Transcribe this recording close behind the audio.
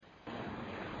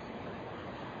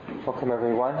Welcome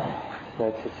everyone. It's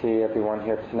nice to see everyone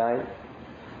here tonight.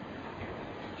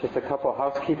 Just a couple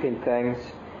housekeeping things.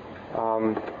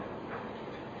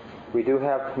 We do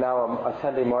have now a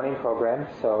Sunday morning program,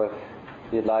 so if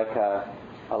you'd like a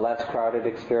less crowded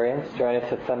experience, join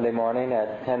us at Sunday morning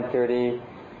at 10:30,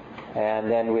 and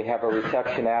then we have a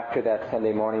reception after that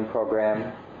Sunday morning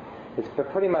program. It's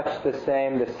pretty much the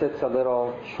same. The sit's a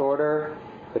little shorter,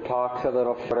 the talk's a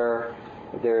little shorter.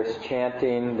 There's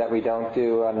chanting that we don't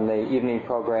do on the evening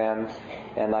programs,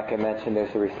 and like I mentioned,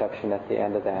 there's a reception at the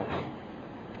end of that.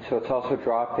 So it's also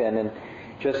drop-in, and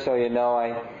just so you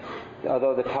know,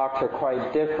 although the talks are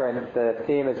quite different, the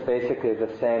theme is basically the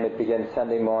same. It begins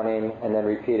Sunday morning, and then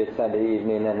repeated Sunday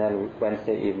evening, and then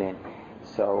Wednesday evening.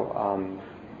 So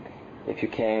if you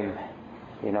came,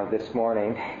 this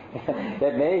morning,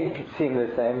 it may seem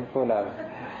the same, who knows.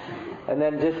 And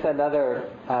then just another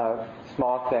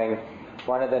small thing.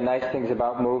 One of the nice things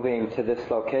about moving to this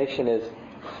location is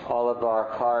all of our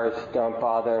cars don't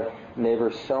bother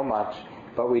neighbors so much,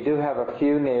 but we do have a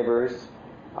few neighbors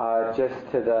just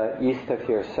to the east of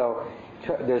here. So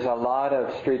there's a lot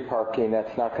of street parking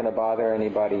that's not going to bother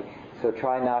anybody. So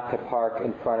try not to park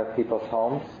in front of people's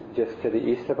homes just to the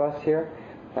east of us here.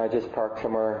 Just park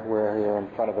somewhere where you're in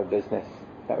front of a business.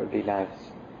 That would be nice.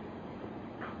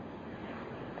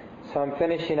 So I'm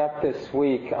finishing up this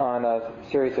week on a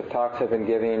series of talks I've been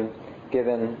giving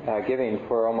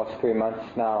for almost 3 months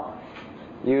now,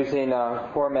 using a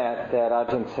format that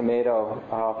Ajahn Sumedho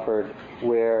offered,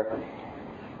 where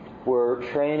we're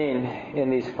training in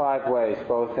these 5 ways,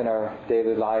 both in our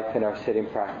daily life and our sitting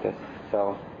practice.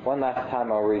 So one last time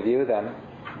I'll review them.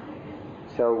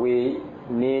 So we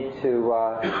need to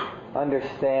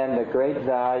understand the great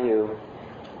value,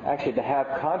 actually to have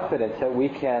confidence that we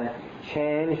can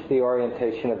change the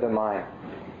orientation of the mind.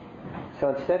 So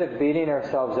instead of beating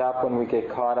ourselves up when we get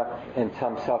caught up in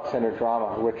some self-centered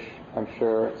drama, which I'm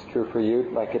sure it's true for you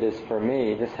like it is for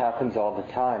me, this happens all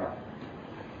the time.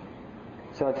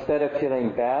 So instead of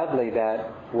feeling badly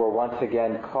that we're once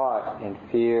again caught in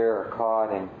fear or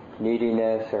caught in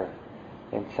neediness or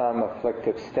in some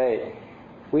afflictive state,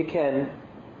 we can,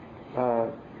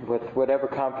 with whatever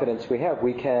confidence we have,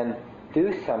 we can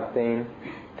do something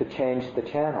to change the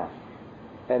channel.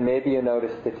 And maybe you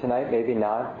noticed it tonight, maybe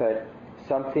not, but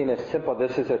something as simple.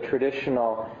 This is a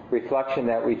traditional reflection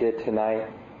that we did tonight,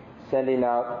 sending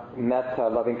out metta,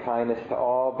 loving kindness to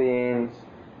all beings,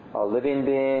 all living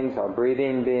beings, all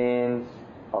breathing beings,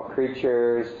 all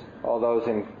creatures, all those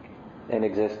in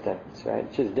existence, right?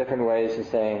 It's just different ways of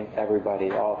saying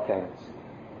everybody, all things.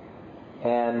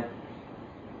 And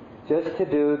just to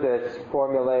do this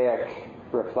formulaic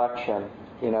reflection,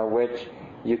 which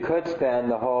you could spend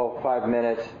the whole 5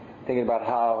 minutes thinking about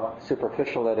how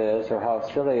superficial it is or how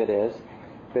silly it is,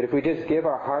 but if we just give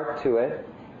our heart to it,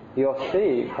 you'll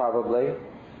see probably,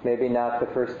 maybe not the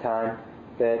first time,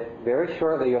 that very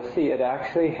shortly you'll see it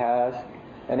actually has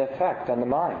an effect on the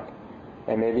mind.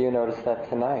 And maybe you notice that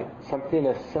tonight. Something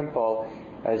as simple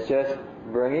as just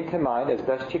bringing to mind as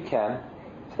best you can.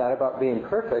 It's not about being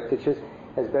perfect, it's just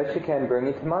as best you can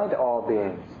bringing to mind all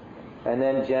beings. And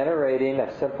then generating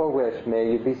a simple wish,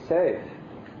 may you be safe.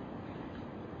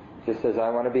 Just as I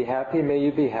want to be happy, may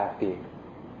you be happy.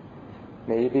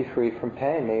 May you be free from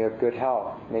pain. May you have good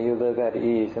health. May you live at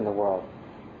ease in the world.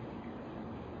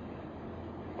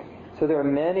 So there are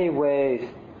many ways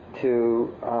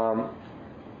to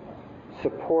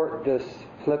support this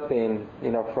flipping,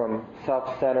 from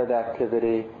self-centered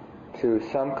activity to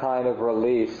some kind of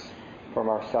release from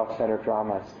our self-centered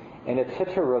dramas. And it's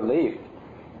such a relief.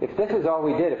 If this is all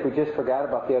we did, if we just forgot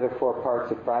about the other 4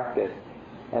 parts of practice,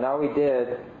 and all we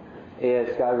did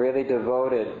is got really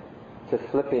devoted to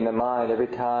flipping the mind every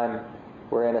time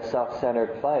we're in a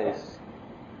self-centered place,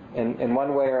 in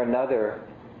one way or another,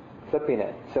 flipping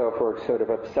it. So if we're sort of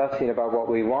obsessing about what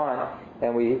we want,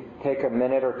 and we take a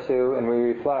minute or 2 and we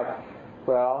reflect,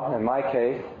 well, in my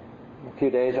case, in a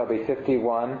few days I'll be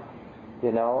 51,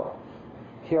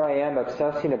 here I am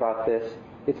obsessing about this,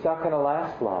 it's not going to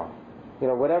last long.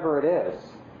 Whatever it is,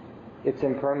 it's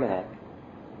impermanent.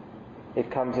 It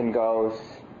comes and goes.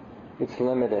 It's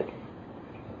limited.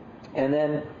 And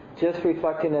then just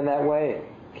reflecting in that way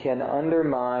can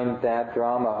undermine that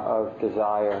drama of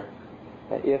desire.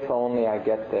 If only I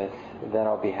get this, then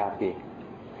I'll be happy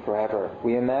forever.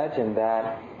 We imagine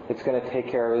that it's going to take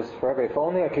care of us forever. If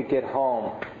only I could get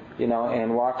home,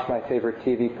 and watch my favorite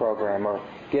TV program or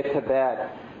get to bed.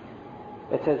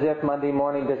 It's as if Monday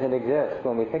morning doesn't exist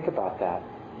when we think about that.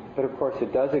 But of course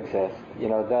it does exist.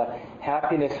 The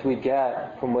happiness we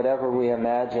get from whatever we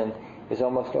imagine is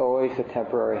almost always a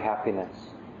temporary happiness.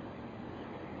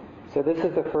 So this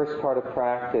is the first part of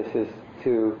practice, is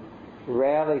to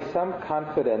rally some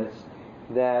confidence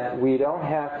that we don't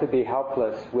have to be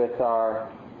helpless with our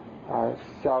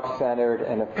self-centered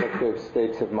and afflictive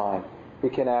states of mind. We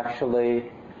can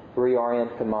actually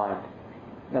reorient the mind.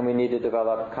 And we need to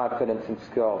develop confidence and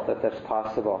skill that that's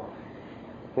possible.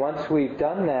 Once we've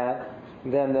done that,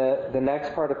 then the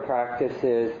next part of practice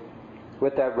is,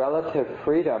 with that relative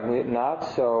freedom,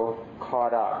 not so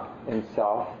caught up in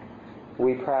self,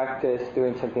 we practice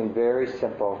doing something very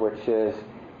simple, which is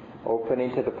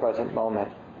opening to the present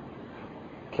moment.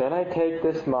 Can I take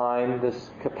this mind, this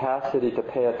capacity to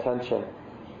pay attention,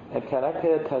 and can I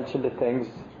pay attention to things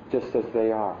just as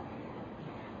they are,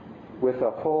 with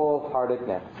a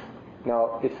wholeheartedness?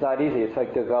 No, it's not easy. It's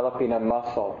like developing a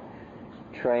muscle,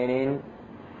 training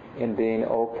in being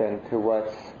open to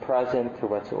what's present, to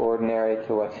what's ordinary,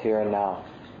 to what's here and now.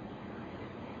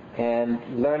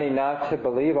 And learning not to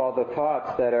believe all the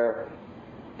thoughts that are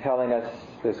telling us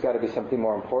there's got to be something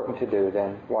more important to do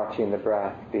than watching the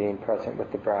breath, being present with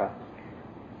the breath,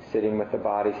 sitting with the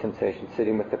body sensation,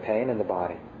 sitting with the pain in the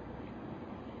body.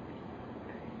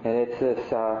 And it's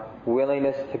this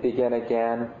willingness to begin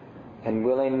again, and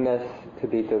willingness to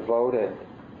be devoted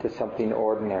to something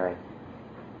ordinary,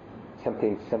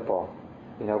 something simple.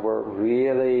 We're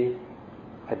really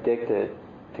addicted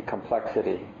to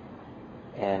complexity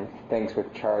and things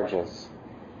with charges.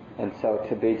 And so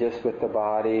to be just with the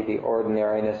body, the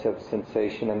ordinariness of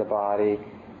sensation in the body,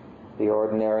 the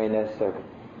ordinariness of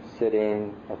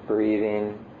sitting, of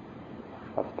breathing,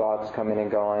 of thoughts coming and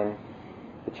going,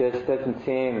 it just doesn't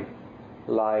seem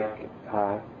like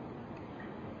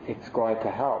it's going to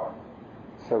help.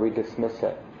 So we dismiss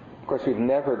it. Of course, we've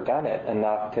never done it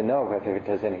enough to know whether it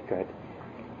does any good.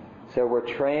 So we're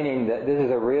training, that this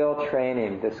is a real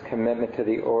training, this commitment to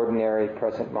the ordinary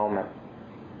present moment.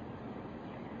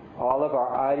 All of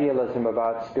our idealism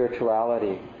about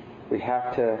spirituality, we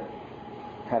have to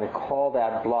kind of call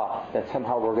that bluff, that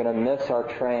somehow we're going to miss our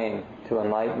train to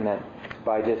enlightenment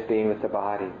by just being with the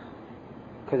body.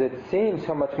 Because it seems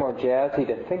so much more jazzy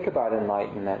to think about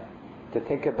enlightenment, to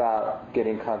think about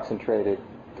getting concentrated,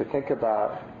 to think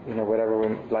about,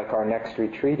 whatever, like our next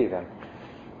retreat even.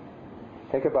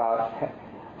 Think about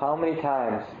how many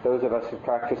times, those of us who've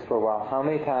practiced for a while, how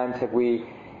many times have we,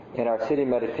 in our sitting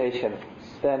meditation,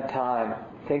 spent time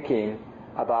thinking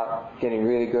about getting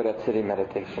really good at sitting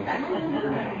meditation.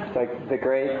 It's like the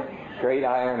great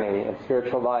irony in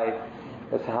spiritual life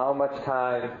is how much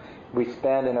time we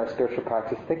spend in our spiritual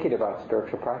practice thinking about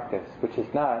spiritual practice, which is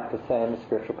not the same as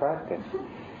spiritual practice.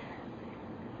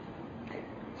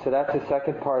 So that's the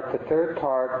second part. The third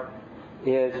part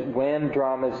is when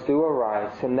dramas do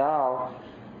arise. So now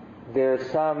there's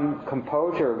some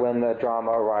composure when the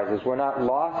drama arises. We're not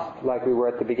lost like we were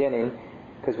at the beginning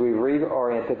because we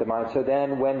reoriented the mind. So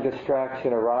then when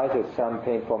distraction arises, some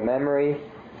painful memory,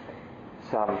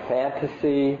 some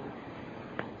fantasy,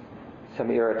 some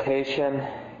irritation,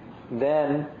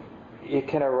 then it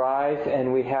can arise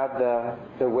and we have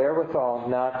the wherewithal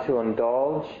not to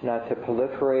indulge, not to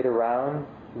proliferate around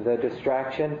the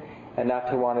distraction, and not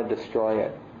to want to destroy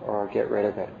it or get rid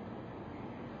of it.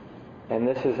 And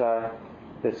this is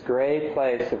this great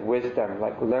place of wisdom,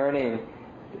 like learning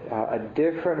a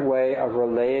different way of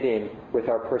relating with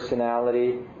our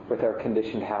personality, with our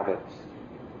conditioned habits.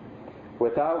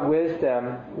 Without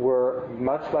wisdom, we're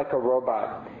much like a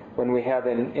robot. When we have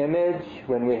an image,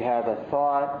 when we have a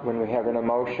thought, when we have an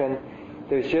emotion,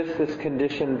 there's just this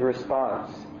conditioned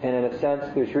response. And in a sense,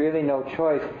 there's really no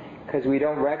choice because we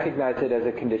don't recognize it as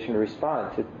a conditioned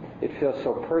response. It feels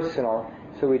so personal,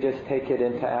 so we just take it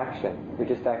into action. We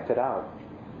just act it out,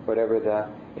 whatever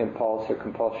the impulse or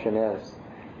compulsion is.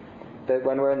 That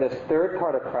when we're in this third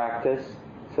part of practice,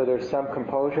 so there's some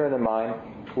composure in the mind,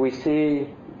 we see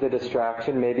the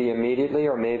distraction maybe immediately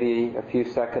or maybe a few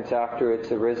seconds after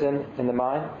it's arisen in the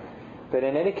mind. But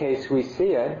in any case, we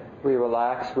see it, we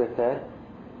relax with it,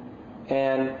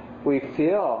 and we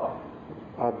feel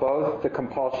both the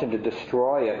compulsion to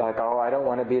destroy it, like, oh, I don't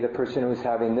want to be the person who's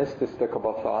having this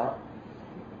despicable thought.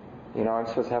 I'm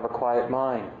supposed to have a quiet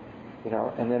mind.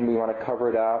 And then we want to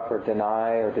cover it up or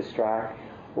deny or distract.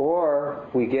 Or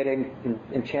we get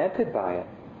enchanted by it.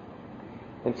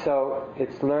 And so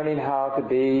it's learning how to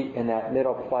be in that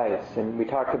middle place. And we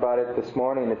talked about it this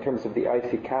morning in terms of the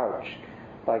icy couch.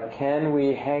 Like, can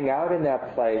we hang out in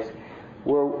that place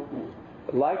where,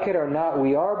 like it or not,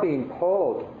 we are being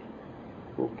pulled.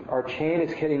 Our chain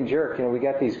is getting jerked. We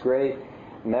got these great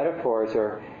metaphors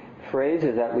or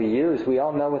phrases that we use. We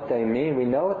all know what they mean. We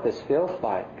know what this feels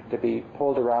like, to be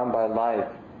pulled around by life.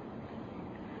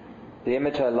 The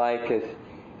image I like is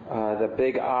the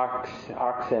big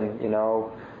oxen,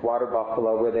 water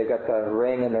buffalo, where they got the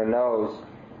ring in their nose,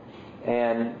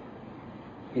 and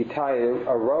you tie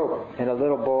a rope, and a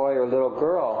little boy or little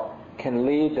girl can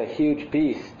lead the huge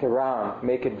beast around,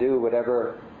 make it do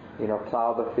whatever,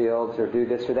 plow the fields or do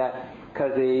this or that,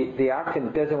 because the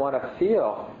oxen doesn't want to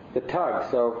feel the tug.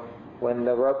 So when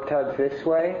the rope tugs this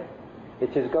way,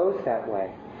 it just goes that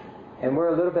way. And we're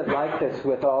a little bit like this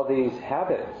with all these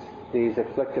habits, these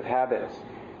afflictive habits.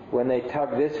 When they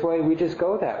tug this way, we just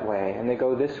go that way. And they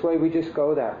go this way, we just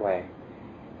go that way.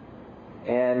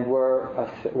 And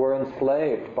we're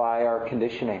enslaved by our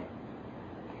conditioning.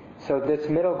 So this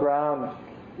middle ground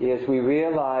is we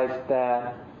realize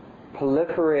that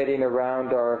proliferating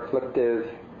around our afflictive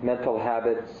mental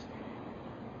habits,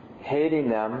 hating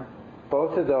them,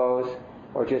 both of those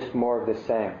are just more of the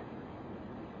same.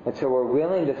 And so we're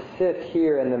willing to sit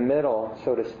here in the middle,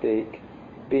 so to speak,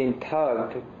 being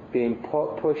tugged, being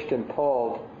pushed and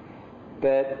pulled,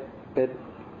 but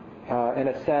in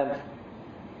a sense,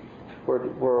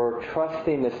 we're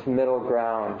trusting this middle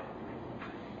ground,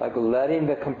 like letting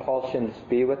the compulsions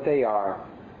be what they are,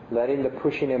 letting the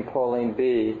pushing and pulling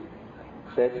be,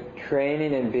 but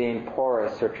training in being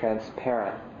porous or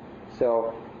transparent.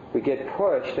 So we get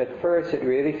pushed. At first, it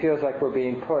really feels like we're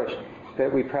being pushed,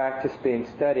 but we practice being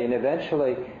steady, and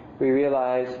eventually we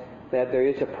realize that there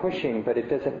is a pushing, but it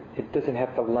doesn't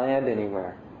have to land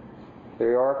anywhere.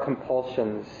 There are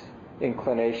compulsions,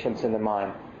 inclinations in the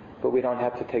mind, but we don't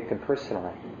have to take them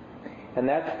personally. And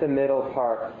that's the middle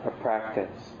part of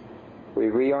practice. We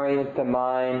reorient the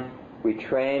mind, we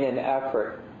train in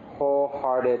effort,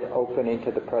 wholehearted opening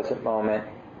to the present moment,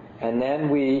 and then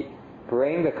we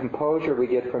bring the composure we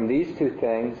get from these two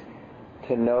things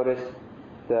to notice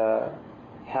the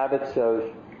habits of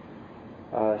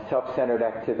self-centered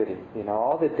activity.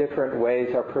 All the different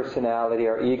ways our personality,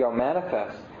 our ego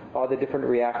manifests, all the different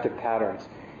reactive patterns.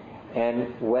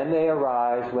 And when they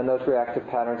arise, when those reactive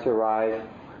patterns arise,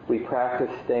 we practice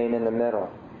staying in the middle,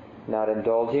 not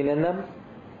indulging in them,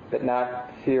 but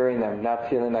not fearing them, not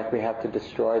feeling like we have to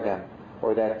destroy them,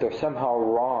 or that they're somehow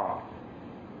wrong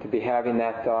to be having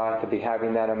that thought, to be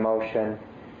having that emotion.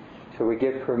 So we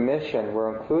give permission.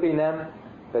 We're including them,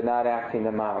 but not acting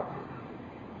them out.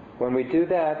 When we do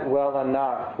that well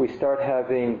enough, we start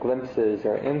having glimpses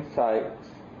or insights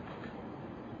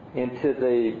into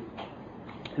the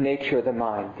nature of the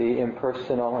mind, the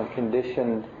impersonal and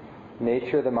conditioned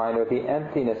nature of the mind, or the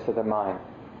emptiness of the mind.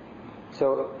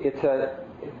 So it's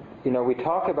we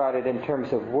talk about it in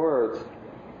terms of words,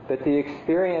 but the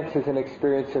experience is an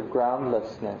experience of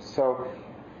groundlessness. So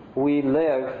we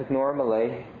live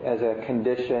normally as a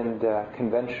conditioned,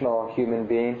 conventional human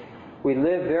being. We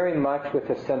live very much with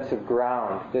a sense of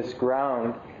ground. This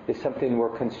ground is something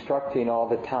we're constructing all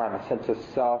the time, a sense of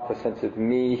self, a sense of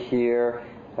me here,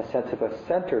 a sense of a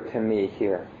center to me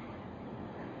here.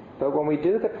 But when we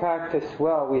do the practice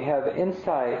well, we have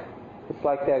insight. It's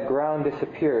like that ground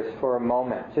disappears for a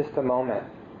moment, just a moment.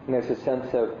 And there's a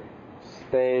sense of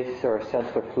space or a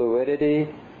sense of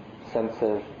fluidity, sense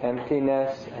of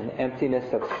emptiness, and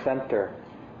emptiness of center.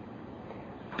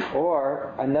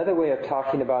 Or another way of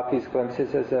talking about these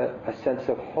glimpses is a sense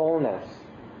of wholeness,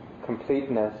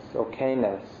 completeness,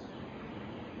 okayness,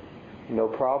 no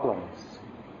problems.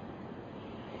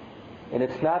 And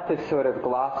it's not this sort of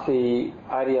glossy,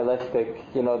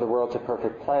 idealistic, the world's a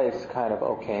perfect place kind of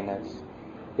okayness.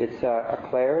 It's a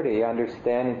clarity,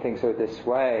 understanding things are this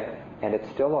way, and it's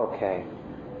still okay.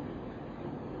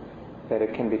 That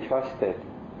it can be trusted.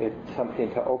 It's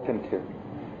something to open to.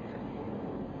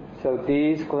 So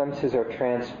these glimpses are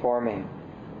transforming.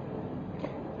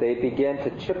 They begin to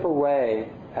chip away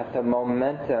at the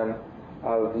momentum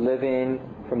of living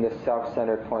from the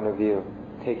self-centered point of view,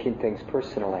 taking things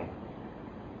personally,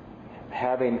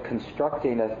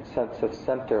 constructing a sense of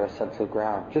center, a sense of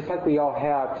ground, just like we all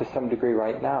have to some degree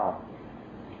right now,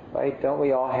 right? Don't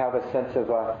we all have a sense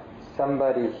of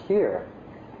somebody here?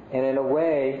 And in a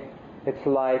way, it's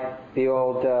like the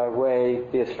old way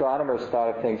the astronomers thought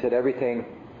of things, that everything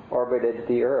orbited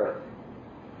the Earth.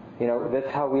 That's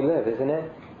how we live, isn't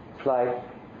it? It's like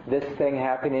this thing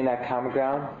happening at common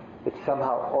ground, it's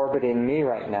somehow orbiting me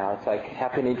right now. It's like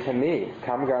happening to me.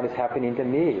 Common ground is happening to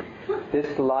me.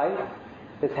 This life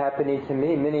is happening to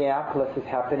me. Minneapolis is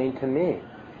happening to me.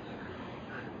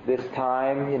 This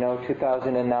time,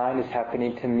 2009 is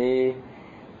happening to me.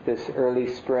 This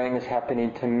early spring is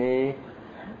happening to me.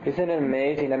 Isn't it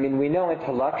amazing? I mean, we know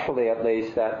intellectually at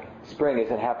least that spring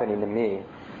isn't happening to me.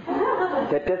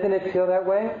 Doesn't it feel that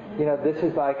way? This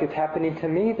is like it's happening to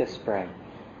me this spring.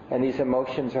 And these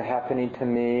emotions are happening to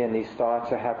me, and these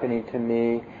thoughts are happening to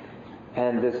me.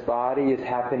 and this body is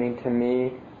happening to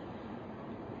me.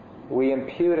 We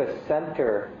impute a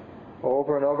center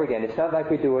over and over again. It's not like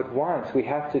we do it once. We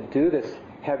have to do this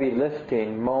heavy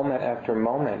lifting moment after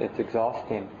moment. It's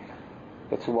exhausting.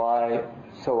 It's why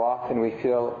so often we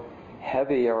feel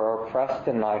heavy or oppressed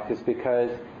in life, is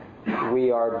because we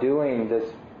are doing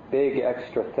this big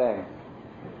extra thing.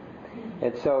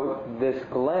 And so this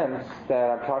glimpse that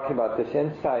I'm talking about, this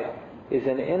insight, is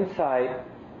an insight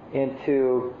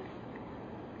into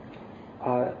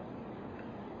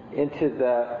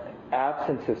the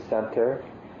absence of center.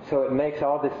 So it makes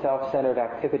all this self-centered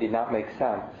activity not make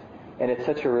sense. And it's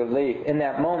such a relief in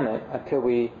that moment, until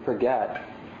we forget.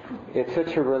 It's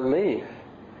such a relief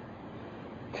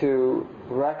to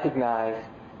recognize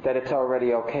that it's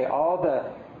already okay. All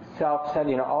the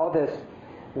self-centered, all this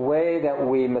way that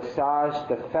we massage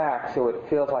the fact so it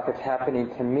feels like it's happening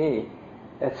to me,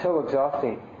 it's so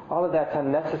exhausting. All of that's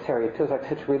unnecessary. It feels like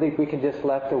such relief. We can just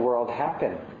let the world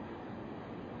happen.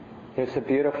 There's a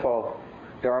beautiful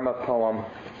Dharma poem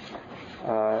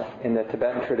in the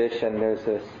Tibetan tradition. There's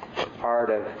this art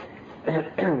of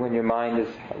when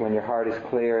your heart is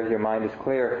clear, your mind is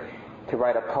clear, to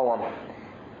write a poem,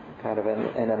 kind of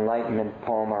an enlightenment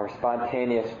poem, or a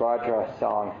spontaneous Vajra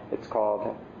song, it's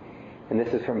called. And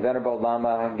this is from Venerable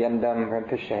Lama Gendam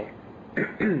Rinpoche.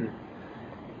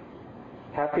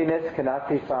 Happiness cannot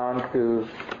be found through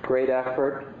great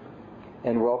effort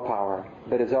and willpower,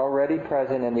 but is already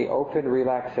present in the open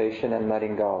relaxation and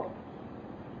letting go.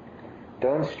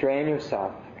 Don't strain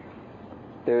yourself.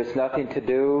 There is nothing to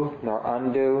do nor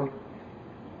undo.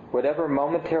 Whatever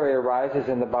momentary arises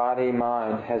in the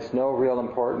body-mind has no real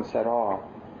importance at all,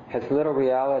 has little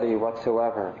reality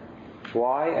whatsoever.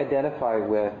 Why identify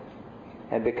with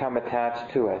and become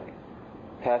attached to it,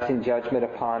 passing judgment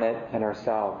upon it and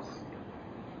ourselves?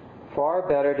 Far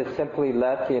better to simply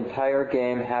let the entire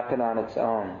game happen on its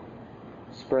own,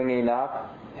 springing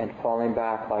up and falling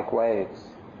back like waves,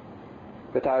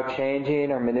 without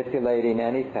changing or manipulating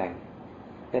anything.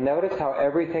 And notice how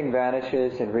everything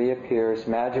vanishes and reappears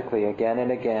magically again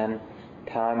and again,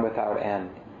 time without end.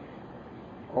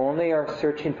 Only our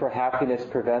searching for happiness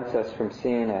prevents us from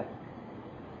seeing it.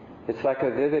 It's like a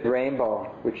vivid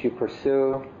rainbow which you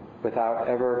pursue without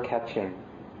ever catching,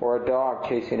 or a dog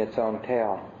chasing its own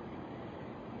tail.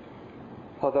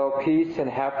 Although peace and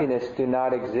happiness do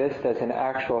not exist as an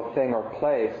actual thing or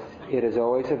place, it is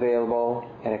always available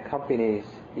and accompanies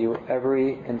you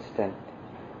every instant.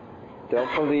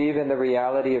 Don't believe in the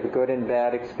reality of good and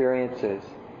bad experiences.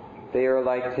 They are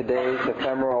like today's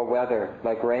ephemeral weather,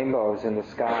 like rainbows in the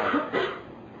sky.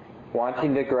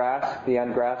 Wanting to grasp the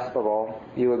ungraspable,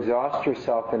 you exhaust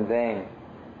yourself in vain.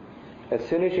 As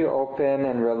soon as you open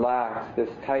and relax this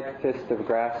tight fist of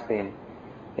grasping,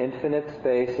 infinite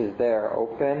space is there,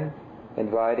 open,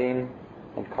 inviting,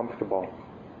 and comfortable.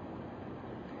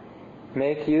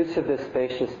 Make use of this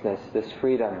spaciousness, this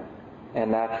freedom, and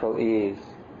natural ease.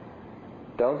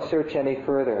 Don't search any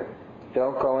further.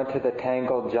 Don't go into the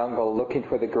tangled jungle looking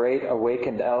for the great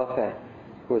awakened elephant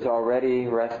who is already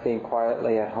resting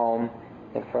quietly at home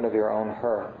in front of your own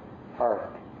hearth.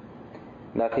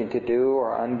 Nothing to do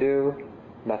or undo,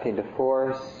 nothing to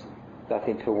force,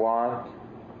 nothing to want,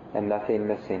 and nothing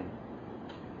missing.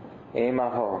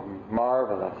 Emaho,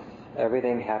 marvelous.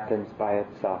 Everything happens by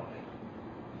itself.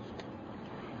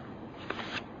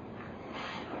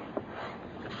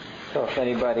 So if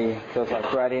anybody feels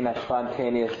like writing a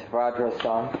spontaneous Vajra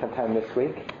song sometime this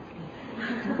week,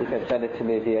 you can send it to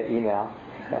me via email.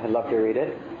 I'd love to read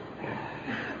it.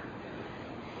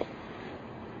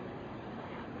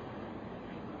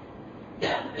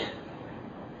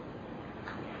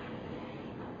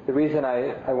 The reason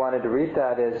I wanted to read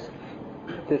that is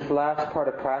this last part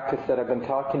of practice that I've been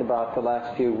talking about the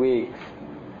last few weeks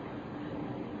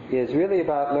is really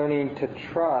about learning to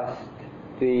trust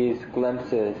these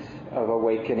glimpses of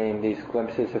awakening, these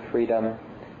glimpses of freedom,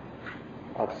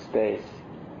 of space.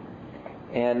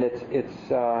 And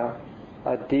it's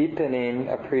a deepening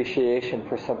appreciation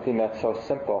for something that's so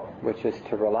simple, which is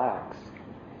to relax.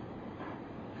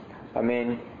 I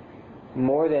mean,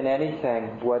 more than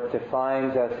anything, what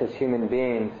defines us as human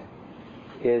beings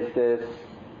is this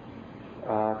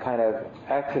kind of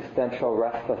existential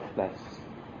restlessness.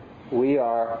 We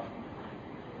are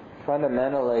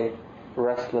fundamentally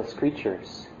restless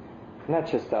creatures. Not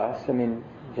just us. I mean,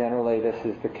 generally this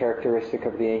is the characteristic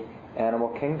of the animal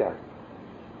kingdom.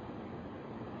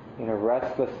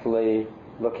 Restlessly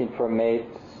looking for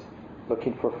mates,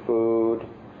 looking for food,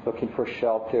 looking for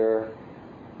shelter,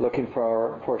 looking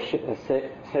for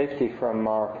safety from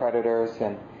our predators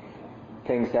and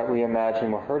things that we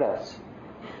imagine will hurt us.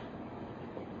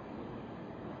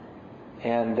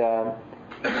 And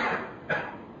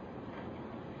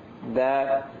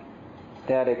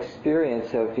that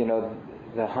experience of,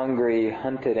 the hungry,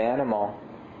 hunted animal,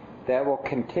 that will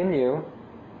continue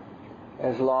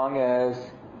as long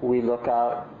as we look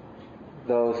out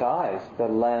those eyes, the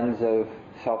lens of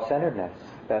self-centeredness.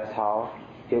 That's how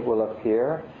it will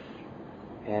appear.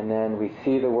 And then we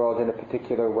see the world in a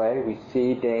particular way. We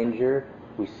see danger.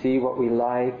 We see what we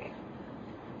like.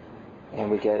 And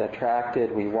we get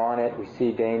attracted. We want it. We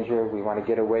see danger. We want to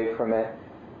get away from it.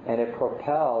 And it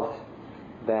propels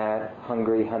that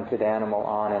hungry, hunted animal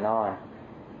on and on.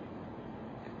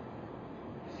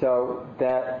 So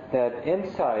that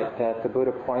insight that the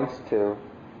Buddha points to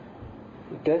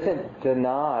doesn't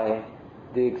deny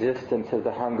the existence of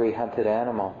the hungry, hunted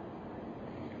animal.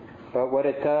 But what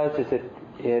it does is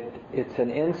it's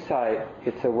an insight,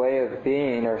 it's a way of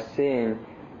being or seeing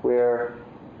where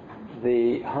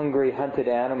the hungry, hunted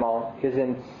animal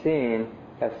isn't seen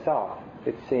as self.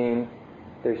 It's seen,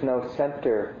 there's no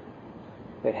center,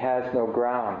 it has no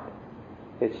ground.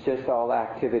 It's just all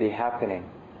activity happening.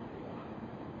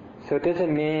 So it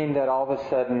doesn't mean that all of a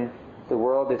sudden the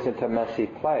world isn't a messy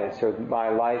place, or my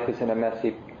life isn't a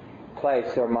messy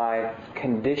place, or my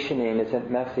conditioning isn't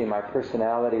messy, my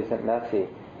personality isn't messy,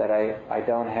 that I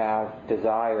don't have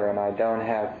desire and I don't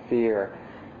have fear.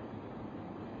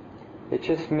 It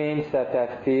just means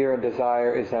that fear and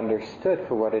desire is understood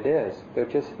for what it is. They're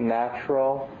just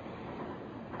natural,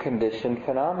 conditioned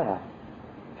phenomena.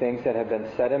 Things that have been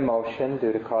set in motion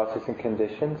due to causes and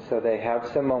conditions, so they have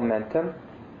some momentum,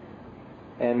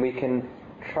 and we can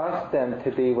trust them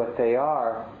to be what they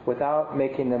are without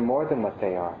making them more than what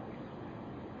they are.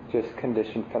 Just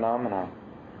conditioned phenomena,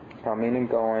 coming and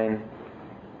going.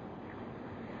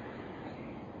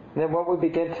 And then what we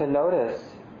begin to notice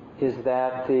is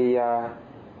that the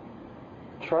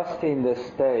trusting this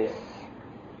space,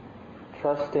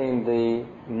 trusting the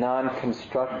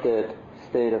non-constructed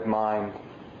state of mind,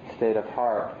 state of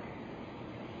heart,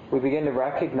 we begin to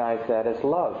recognize that as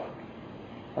love.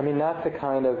 I mean, not the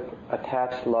kind of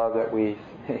attached love that we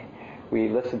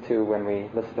listen to when we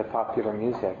listen to popular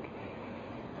music.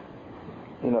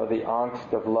 The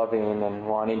angst of loving and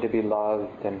wanting to be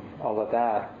loved and all of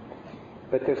that.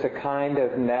 But there's a kind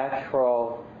of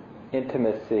natural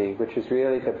intimacy, which is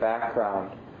really the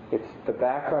background. It's the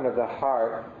background of the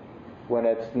heart when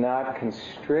it's not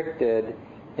constricted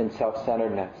in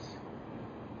self-centeredness.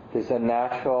 There's a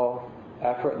natural,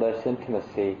 effortless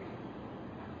intimacy.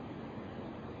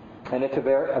 And it's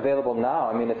available now.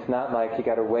 I mean, it's not like you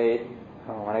got to wait,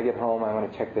 when I get home I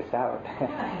want to check this out.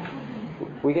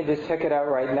 We can just check it out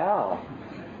right now.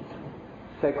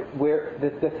 It's like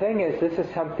the thing is, this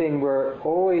is something we're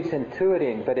always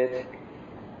intuiting, but it's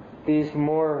these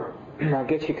more, I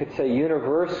guess you could say,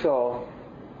 universal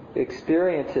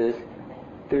experiences.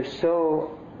 They're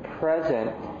so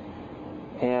present,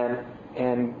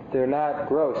 and they're not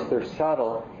gross, they're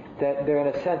subtle, that they're in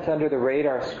a sense under the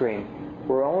radar screen.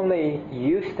 We're only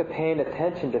used to paying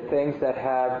attention to things that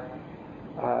have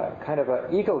kind of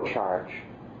an ego charge.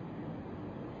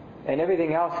 And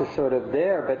everything else is sort of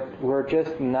there, but we're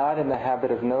just not in the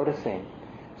habit of noticing.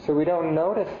 So we don't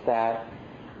notice that,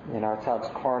 it sounds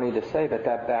corny to say, but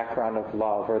that background of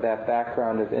love, or that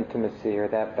background of intimacy, or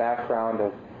that background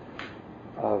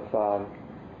of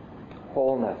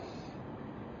wholeness,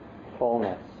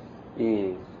 fullness,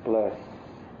 ease, bliss,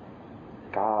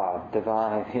 God,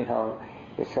 divine,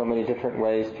 there's so many different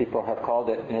ways people have called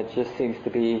it, and it just seems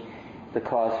to be the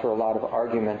cause for a lot of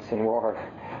arguments and war.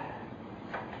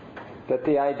 But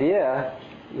the idea,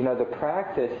 the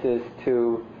practice is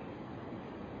to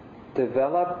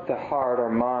develop the heart or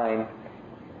mind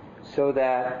so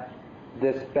that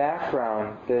this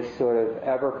background, this sort of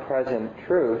ever-present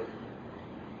truth,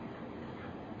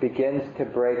 begins to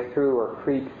break through or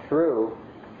creep through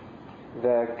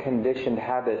the conditioned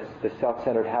habits, the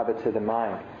self-centered habits of the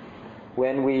mind.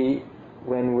 When we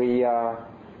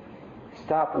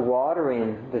stop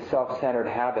watering the self-centered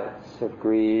habits of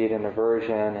greed and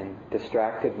aversion and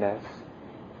distractedness,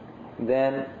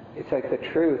 then it's like the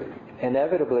truth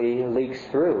inevitably leaks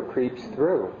through, creeps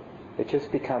through. It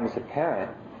just becomes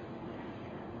apparent.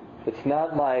 It's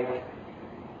not like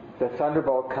the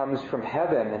thunderbolt comes from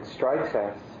heaven and strikes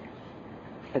us.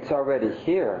 It's already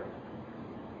here.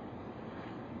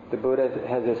 The Buddha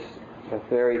has a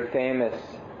very famous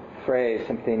phrase,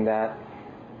 something that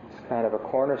is kind of a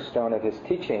cornerstone of his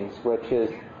teachings, which is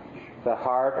the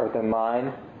heart or the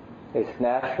mind is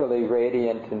naturally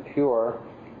radiant and pure,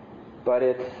 but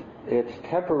it's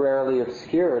temporarily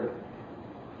obscured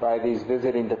by these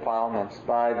visiting defilements,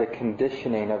 by the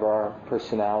conditioning of our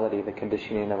personality, the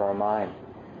conditioning of our mind.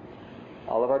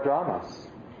 all of our dramas.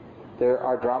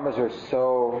 Our dramas are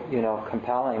so,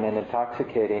 compelling and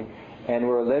intoxicating, and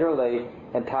we're literally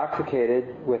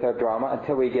intoxicated with our drama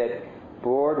until we get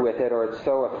bored with it, or it's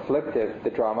so afflictive, the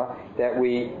drama, that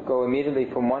we go immediately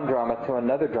from one drama to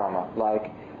another drama.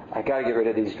 Like, I got to get rid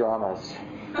of these dramas,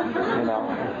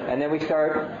 And then we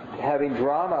start having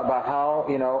drama about how,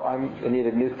 I need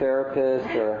a new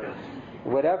therapist or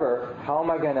whatever. How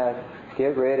am I going to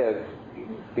get rid of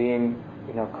being,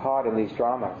 caught in these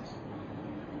dramas?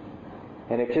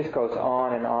 And it just goes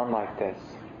on and on like this.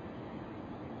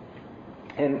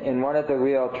 And one of the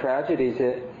real tragedies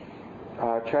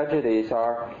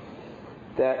are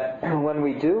that when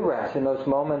we do rest, in those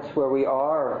moments where we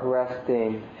are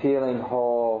resting, feeling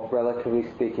whole, relatively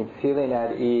speaking, feeling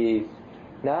at ease,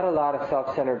 not a lot of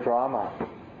self-centered drama,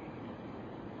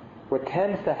 what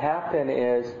tends to happen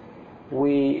is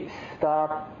we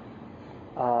stop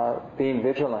being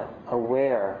vigilant,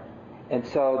 aware, and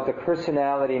so the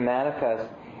personality manifests,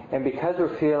 and because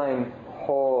we're feeling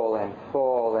whole and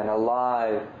full and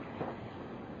alive,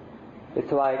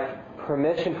 it's like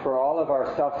permission for all of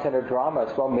our self-centered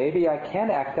dramas. Well, maybe I can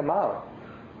act them out.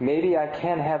 Maybe I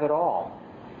can have it all.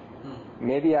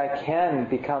 Maybe I can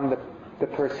become the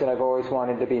person I've always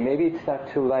wanted to be. Maybe it's not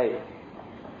too late.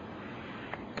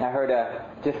 I heard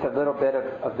just a little bit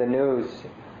of the news.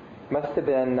 Must have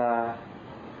been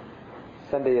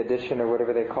Sunday edition or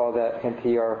whatever they call that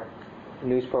NPR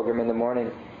news program in the morning.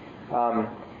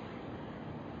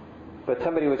 But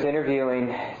somebody was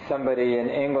interviewing somebody in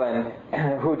England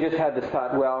who just had this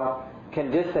thought, well,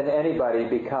 can just anybody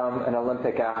become an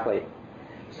Olympic athlete?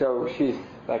 So she's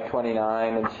like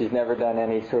 29 and she's never done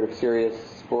any sort of serious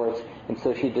sports, and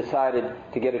so she decided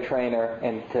to get a trainer,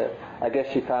 and I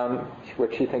guess she found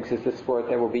what she thinks is the sport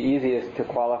that will be easiest to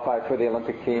qualify for the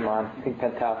Olympic team on, I think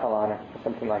pentathlon or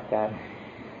something like that.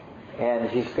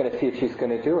 And she's going to see if she's going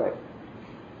to do it.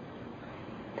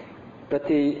 But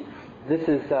this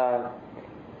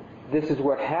is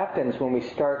what happens when we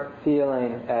start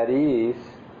feeling at ease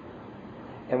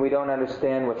and we don't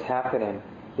understand what's happening.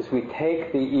 Is we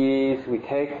take the ease, we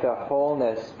take the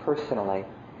wholeness personally,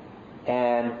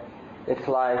 and it's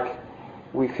like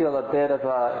we feel a bit of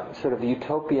a sort of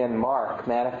utopian mark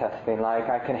manifesting, like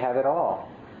I can have it all,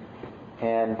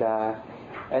 and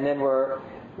then we're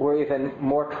even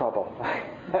more trouble.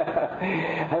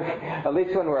 At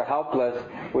least when we're helpless,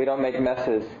 we don't make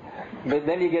messes. But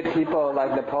then you get people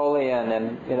like Napoleon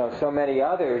and so many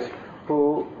others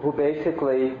who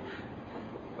basically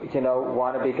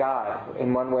want to be God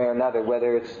in one way or another,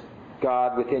 whether it's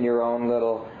God within your own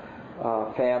little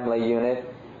family unit,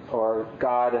 or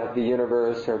God of the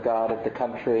universe, or God of the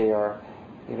country, or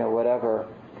whatever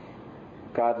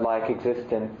God-like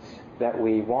existence that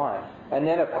we want. And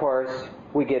then of course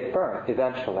we get burnt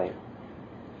eventually,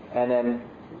 and then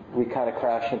we kind of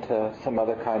crash into some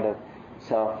other kind of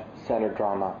self-centered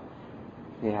drama,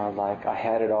 like I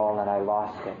had it all and I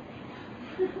lost it.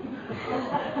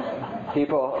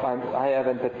 I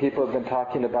haven't, but people have been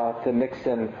talking about the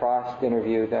Nixon Frost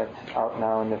interview that's out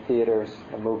now in the theaters,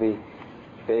 a movie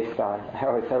based on. I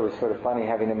always thought it was sort of funny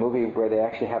having a movie where they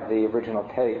actually have the original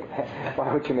tape.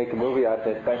 Why would you make a movie out of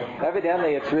it? But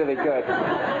evidently it's really good.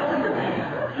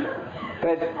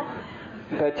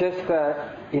 But just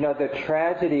the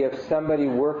tragedy of somebody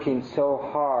working so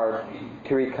hard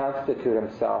to reconstitute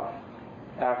himself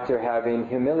after having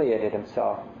humiliated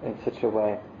himself in such a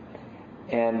way.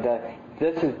 And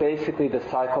this is basically the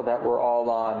cycle that we're all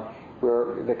on.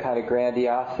 We're the kind of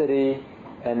grandiosity,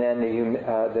 and then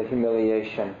the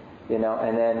humiliation,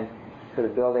 and then sort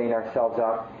of building ourselves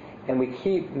up. And we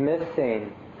keep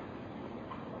missing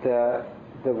the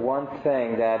one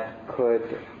thing that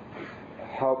could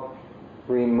help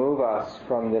remove us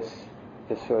from this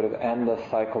sort of endless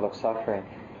cycle of suffering,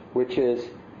 which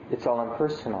is it's all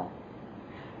impersonal.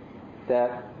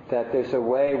 That there's a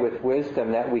way with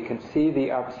wisdom that we can see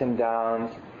the ups and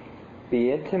downs,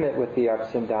 be intimate with the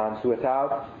ups and downs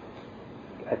without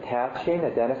attaching,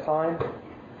 identifying,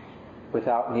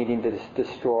 without needing to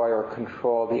destroy or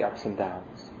control the ups and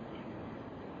downs.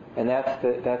 And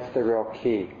that's the real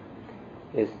key,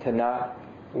 is to not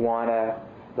want to,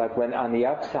 like when on the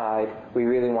upside we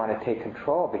really want to take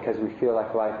control because we feel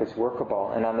like life is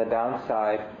workable, and on the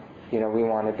downside, we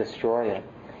want to destroy it.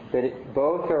 But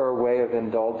both are a way of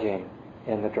indulging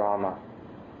in the drama.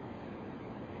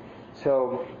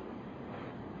 So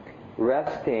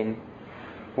resting,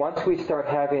 once we start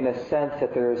having a sense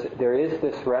that there is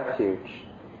this refuge,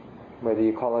 whether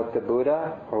you call it the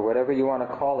Buddha or whatever you want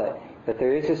to call it, that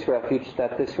there is this refuge,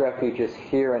 that this refuge is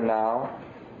here and now,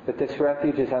 that this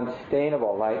refuge is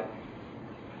unsustainable. Like,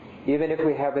 even if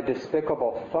we have a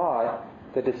despicable thought,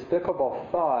 the despicable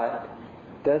thought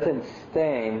doesn't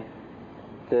stain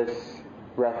this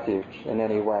refuge in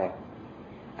any way.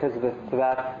 Because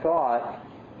that thought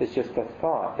is just a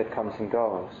thought that comes and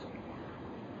goes.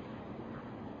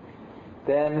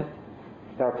 Then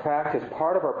our practice,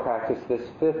 part of our practice, this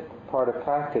fifth part of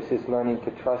practice, is learning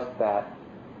to trust that.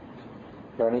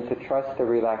 Learning to trust the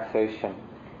relaxation.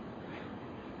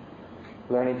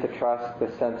 Learning to trust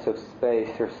the sense of space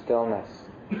or stillness.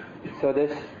 So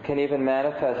this can even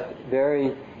manifest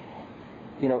very,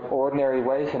 ordinary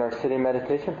ways in our sitting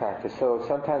meditation practice. So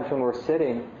sometimes when we're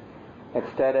sitting,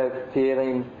 instead of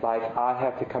feeling like I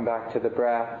have to come back to the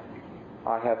breath,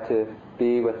 I have to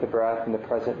be with the breath in the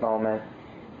present moment,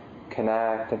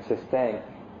 connect and sustain.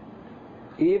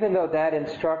 Even though that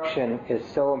instruction is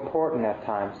so important at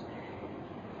times,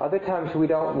 other times we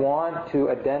don't want to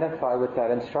identify with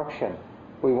that instruction.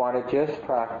 We want to just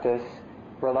practice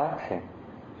relaxing.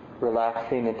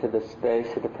 Relaxing into the space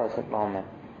of the present moment.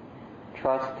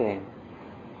 Trusting.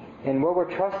 And what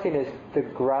we're trusting is the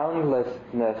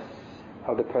groundlessness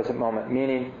of the present moment,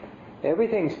 meaning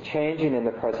everything's changing in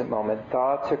the present moment.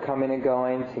 Thoughts are coming and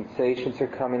going, sensations are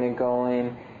coming and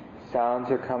going,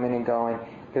 sounds are coming and going.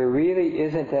 There really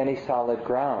isn't any solid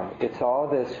ground. It's all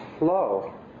this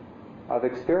flow of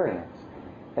experience.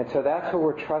 And so that's what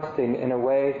we're trusting. In a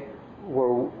way,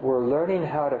 we're learning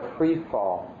how to free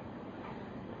fall.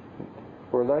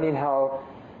 We're learning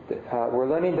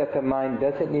that the mind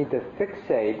doesn't need to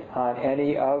fixate on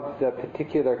any of the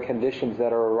particular conditions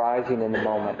that are arising in the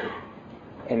moment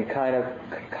and kind of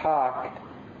concoct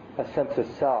a sense of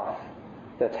self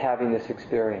that's having this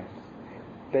experience.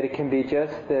 But it can be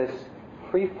just this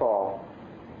free fall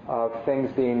of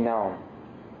things being known.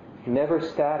 Never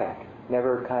static,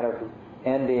 never kind of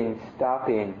ending,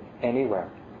 stopping anywhere.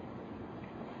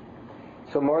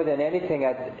 So more than anything,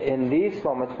 in these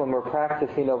moments when we're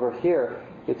practicing over here,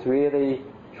 it's really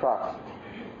trust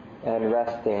and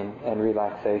resting and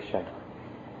relaxation.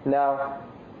 Now,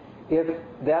 if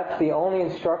that's the only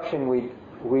instruction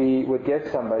we would give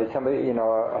somebody,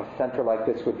 a center like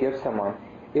this would give someone,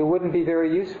 it wouldn't be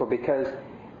very useful, because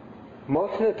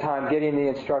most of the time getting the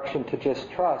instruction to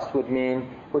just trust would mean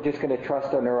we're just going to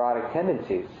trust our neurotic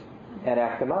tendencies and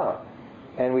act them out.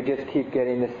 And we just keep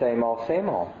getting the same old, same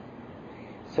old.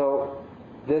 So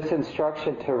this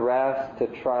instruction to rest, to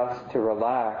trust, to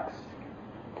relax,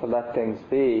 to let things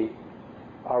be,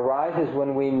 arises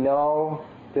when we know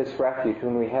this refuge,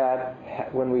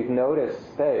 when we've noticed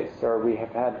space, or we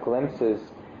have had glimpses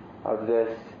of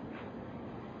this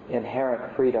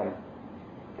inherent freedom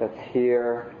that's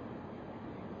here.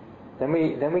 Then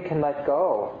we can let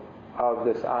go of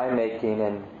this I-making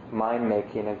and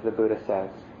mind-making, as the Buddha says.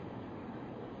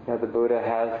 The Buddha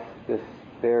has this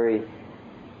very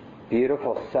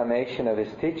beautiful summation of his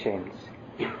teachings.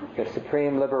 The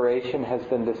supreme liberation has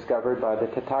been discovered by the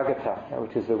Tathagata,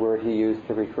 which is the word he used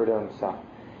to refer to himself.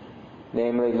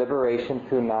 Namely, liberation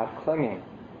through not clinging.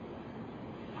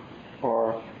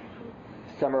 Or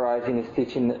summarizing his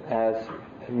teaching as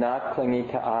not clinging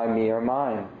to I, me, or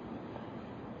mine.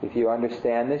 If you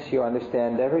understand this, you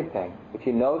understand everything. If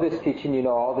you know this teaching, you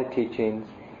know all the teachings.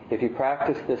 If you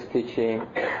practice this teaching,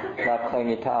 not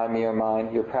clinging to I, me, or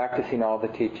mine, you're practicing all the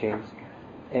teachings.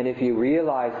 And if you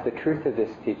realize the truth of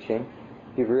this teaching,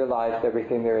 you've realized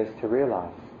everything there is to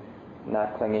realize.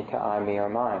 Not clinging to I, me, or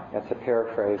mine. That's a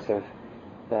paraphrase of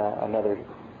another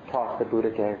talk the Buddha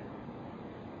gave.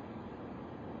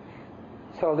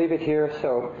 So I'll leave it here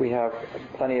so we have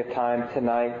plenty of time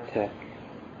tonight to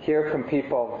hear from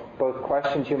people, both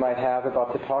questions you might have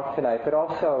about the talk tonight, but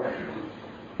also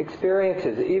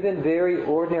experiences, even very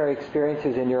ordinary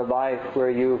experiences in your life where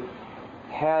you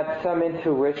had some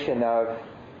intuition of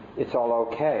it's all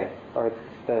okay, or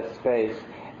the space,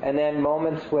 and then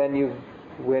moments when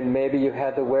maybe you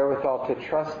had the wherewithal to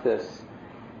trust this,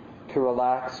 to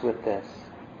relax with this,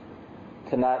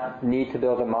 to not need to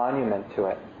build a monument to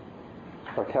it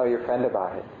or tell your friend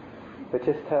about it, but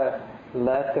just to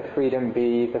let the freedom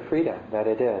be the freedom that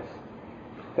it is,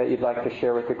 that you'd like to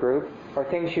share with the group, or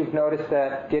things you've noticed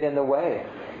that get in the way.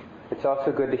 It's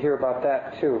also good to hear about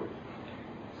that too.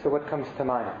 So what comes to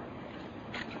mind?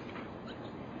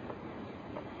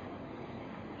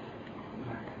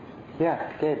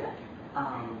 Yeah, Gabe.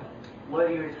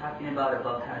 What you were talking about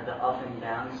kind of the up and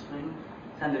down swing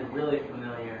sounded really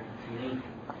familiar to me,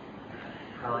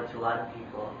 probably to a lot of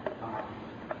people.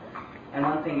 And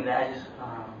one thing that I just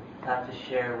thought to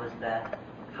share was that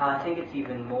how I think it's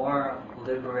even more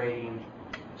liberating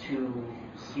to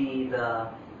see the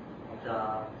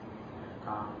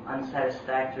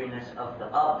unsatisfactoriness of the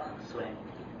upswing,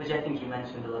 which I think you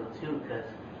mentioned a little too, because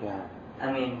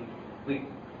I mean,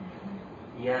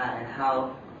 Yeah, and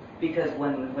how, because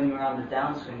when you're on the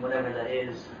downswing, whatever that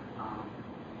is,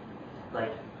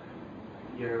 like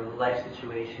your life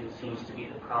situation seems to be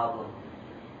the problem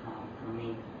for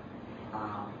me,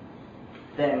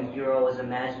 then you're always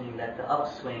imagining that the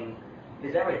upswing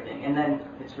is everything, and then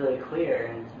it's really clear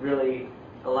and it's really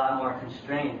a lot more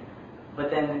constrained.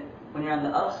 But then when you're on the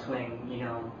upswing,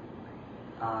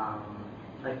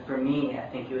 like for me, I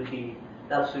think it would be,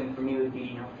 the upswing for me would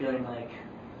be, feeling like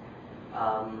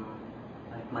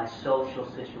my social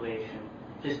situation,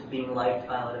 just being liked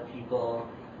by a lot of people,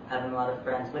 having a lot of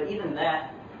friends. But even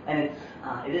that, and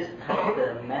it is tied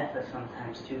to metta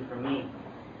sometimes too for me,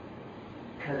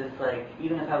 because it's like,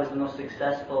 even if I was the most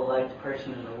successful, liked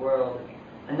person in the world,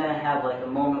 and then I have like a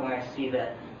moment where I see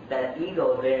that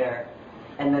ego there,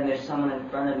 and then there's someone in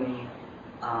front of me,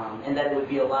 and that it would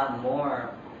be a lot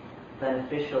more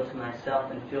beneficial to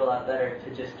myself and feel a lot better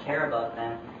to just care about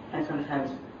them. And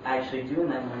sometimes I actually do in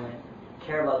that moment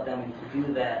care about them, and to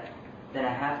do that, then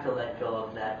I have to let go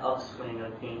of that upswing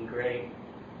of being great.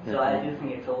 So I do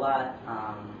think it's a lot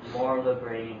more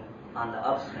liberating on the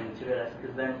upswing to realize,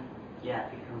 because then,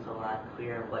 it becomes a lot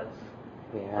clearer what's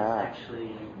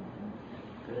actually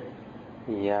good.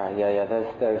 Yeah.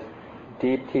 There's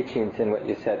deep teachings in what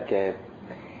you said, Gabe.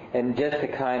 And just to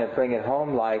kind of bring it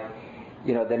home, like,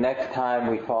 the next time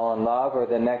we fall in love, or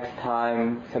the next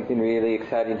time something really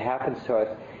exciting happens to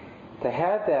us, to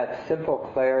have that simple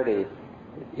clarity,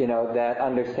 that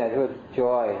understanding,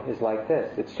 joy is like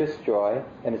this. It's just joy,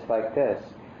 and it's like this.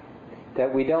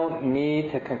 That we don't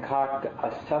need to concoct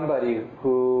somebody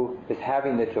who is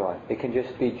having the joy. It can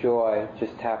just be joy,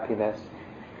 just happiness,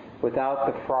 without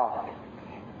the froth.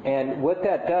 And what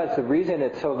that does, the reason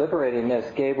it's so liberating, as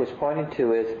Gabe was pointing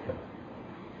to, is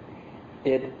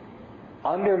it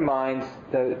undermines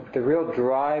the real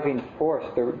driving force,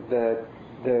 the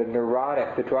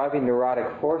driving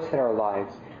neurotic force in our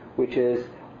lives, which is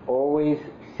always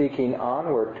seeking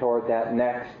onward toward that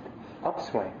next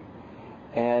upswing.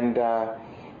 And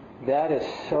that is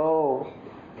so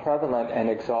prevalent and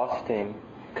exhausting,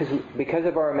 because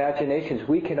of our imaginations,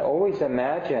 we can always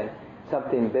imagine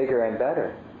something bigger and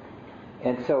better.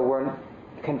 And so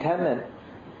contentment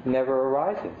never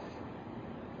arises.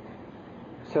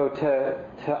 So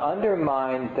to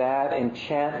undermine that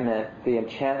enchantment, the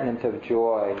enchantment of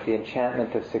joy, the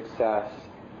enchantment of success,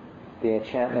 the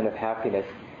enchantment of happiness,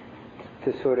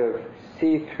 to sort of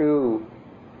see through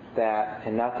that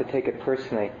and not to take it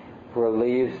personally,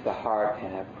 relieves the heart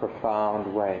in a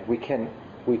profound way. We can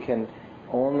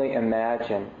only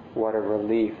imagine what a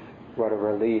relief, what a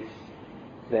release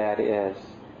that is,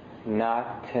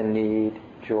 not to need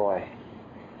joy,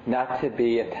 not to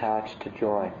be attached to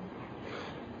joy.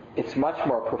 It's much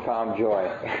more profound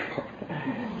joy.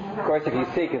 Of course, if you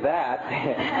seek that,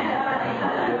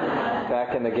 you're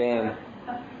back in the game.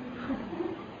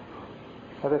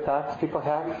 Other thoughts people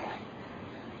have?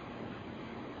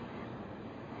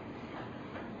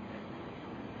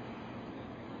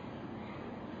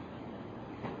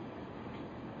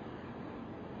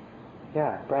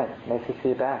 Yeah, Brent, nice to see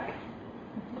you back.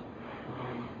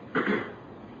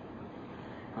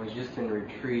 I was just in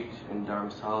retreat in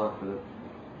Dharamsala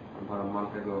about a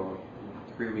month ago,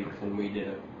 3 weeks, and we did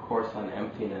a course on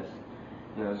emptiness,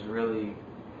 and it was really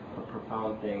a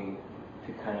profound thing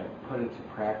to kind of put into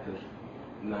practice,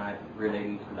 not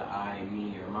relating to the I,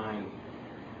 me, or mine.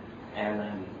 And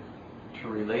then to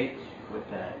relate with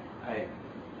that, I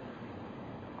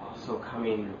also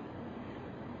coming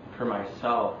for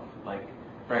myself, like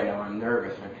right now I'm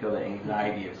nervous, I feel the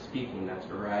anxiety of speaking that's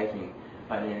arising,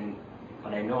 but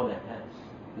I know that that's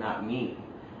not me.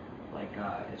 Like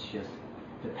it's just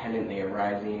dependently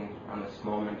arising on this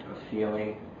moment of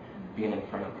feeling, being in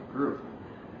front of a group,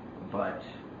 but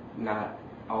not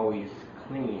always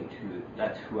clinging to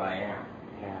that's who I am.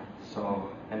 Yeah. So,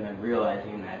 and then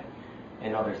realizing that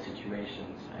in other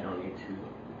situations I don't need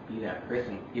to be that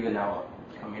person. Even now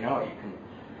it's coming out, you can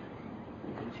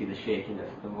see the shakiness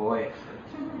of the voice.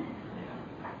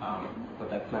 But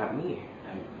that's not me,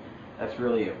 and that's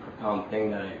really a profound thing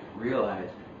that I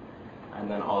realized. And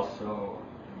then also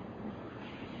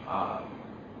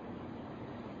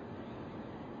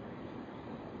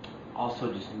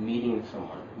just meeting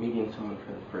someone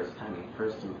for the first time, and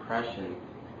first impression,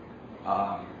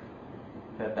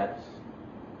 that's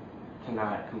to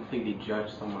not completely judge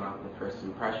someone off the first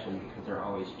impression, because they're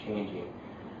always changing,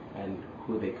 and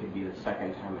who they could be the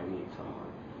second time I meet someone,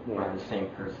 or the same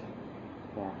person.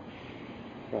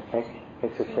 Yeah,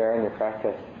 thanks for sharing your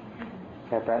practice.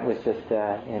 Yeah, Brent was just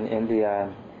in India.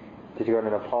 Did you go to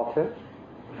Nepal too?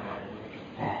 No, I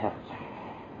didn't.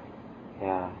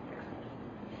 Yeah.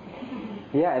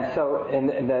 Yeah,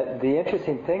 and the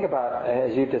interesting thing about,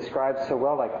 as you described so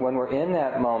well, like when we're in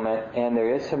that moment and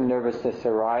there is some nervousness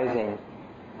arising,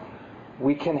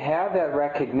 we can have that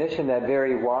recognition, that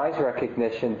very wise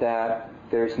recognition that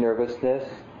there's nervousness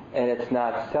and it's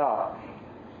not self.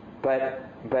 But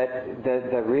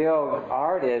the real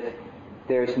art is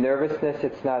there's nervousness,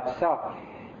 it's not self.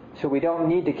 So we don't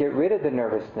need to get rid of the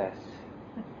nervousness.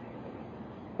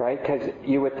 Right? Because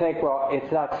you would think, well,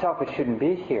 it's not self, it shouldn't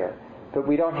be here. But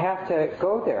we don't have to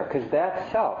go there, because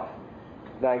that's self.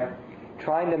 Like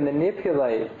trying to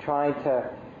manipulate, trying to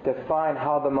define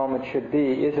how the moment should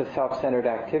be is a self-centered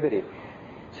activity.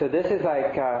 So this is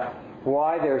like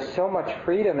why there's so much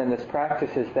freedom in this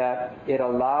practice, is that it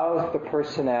allows the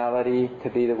personality to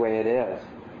be the way it is.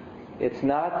 It's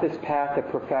not this path of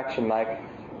perfection, like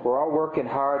we're all working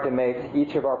hard to make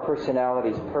each of our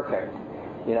personalities perfect.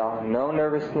 You know, no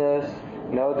nervousness,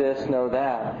 no this, no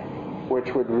that,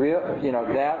 which would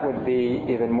that would be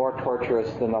even more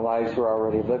torturous than the lives we're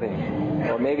already living.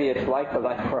 Or maybe it's like the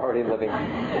life we're already living.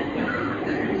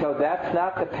 So that's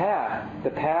not the path.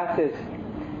 The path is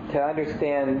to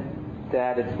understand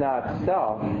that it's not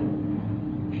self,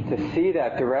 to see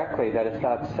that directly, that it's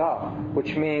not self,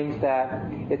 which means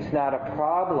that it's not a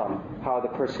problem how the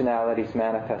personality is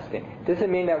manifesting.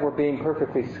 Doesn't mean that we're being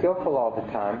perfectly skillful all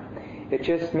the time. It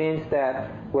just means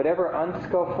that whatever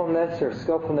unskillfulness or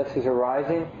skillfulness is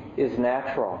arising is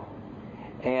natural.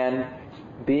 And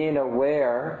being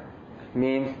aware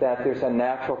means that there's a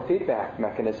natural feedback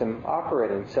mechanism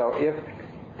operating. So if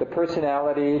the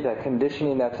personality, the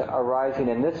conditioning that's arising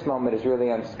in this moment is really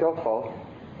unskillful,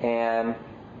 and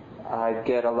I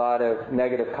get a lot of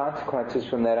negative consequences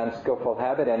from that unskillful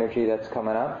habit energy that's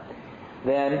coming up,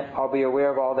 then I'll be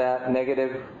aware of all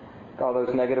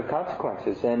those negative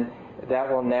consequences, and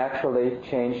that will naturally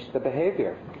change the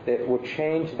behavior. It will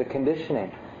change the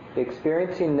conditioning.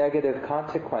 Experiencing negative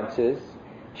consequences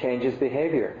changes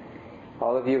behavior.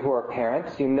 All of you who are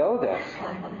parents, you know this.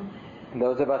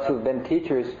 Those of us who've been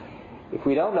teachers, if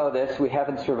we don't know this, we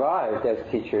haven't survived as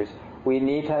teachers. We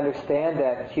need to understand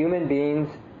that human beings,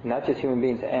 not just human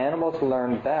beings, animals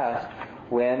learn best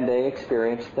when they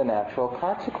experience the natural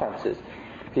consequences.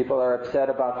 People are upset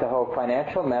about the whole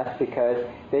financial mess because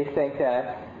they think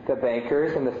that the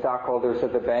bankers and the stockholders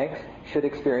of the banks should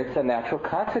experience the natural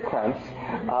consequence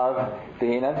of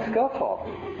being unskillful.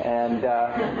 And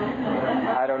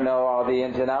I don't know all the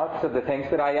ins and outs of the things,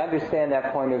 but I understand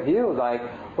that point of view. Like,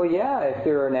 well, yeah, if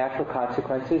there are natural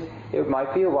consequences, it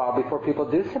might be a while before people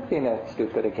do something that's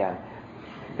stupid again.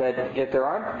 But if there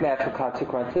aren't natural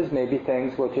consequences, maybe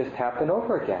things will just happen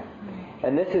over again.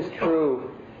 And this is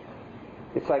true.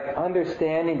 It's like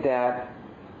understanding that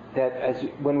as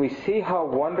when we see how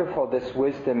wonderful this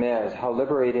wisdom is, how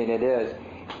liberating it is,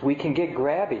 we can get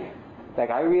grabby. Like,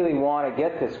 I really want to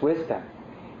get this wisdom.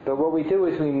 But what we do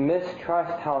is we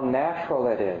mistrust how natural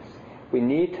it is. We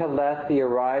need to let the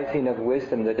arising of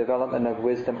wisdom, the development of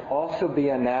wisdom, also be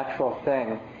a natural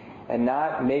thing, and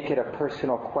not make it a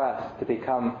personal quest to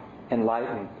become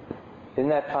enlightened. Isn't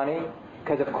that funny?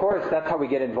 Because of course that's how we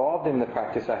get involved in the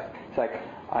practice. It's like,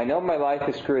 I know my life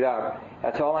is screwed up.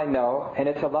 That's all I know. And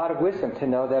it's a lot of wisdom to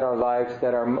know that our lives,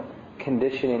 that our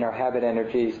conditioning, our habit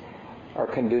energies are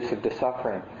conducive to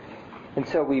suffering. And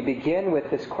so we begin with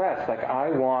this quest, like, I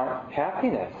want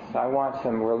happiness. I want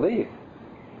some relief.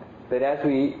 But as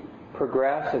we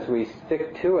progress, as we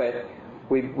stick to it,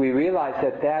 we realize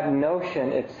that that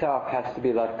notion itself has to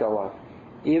be let go of.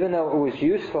 Even though it was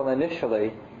useful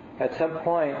initially, at some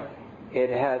point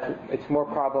it's more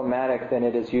problematic than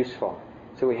it is useful.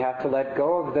 So we have to let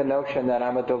go of the notion that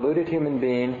I'm a deluded human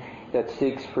being that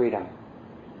seeks freedom.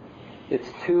 It's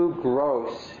too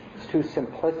gross, it's too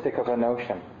simplistic of a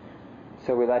notion.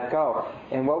 So we let go.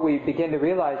 And what we begin to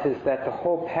realize is that the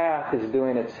whole path is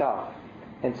doing itself.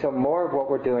 And so more of what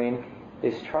we're doing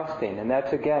is trusting. And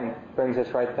that's, again, brings us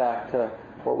right back to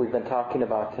what we've been talking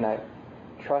about tonight.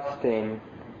 Trusting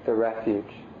the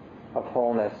refuge of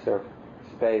wholeness or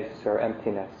space or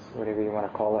emptiness, whatever you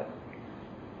want to call it.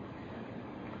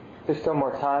 There's still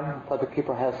more time. If other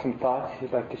people have some thoughts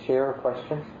you'd like to share or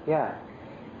questions? Yeah.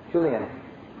 Julian.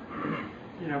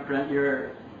 You know, Brent,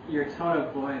 your tone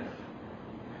of voice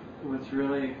was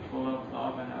really full of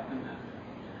love and openness.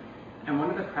 And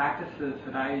one of the practices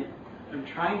that I am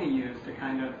trying to use to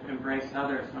kind of embrace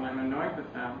others when I'm annoyed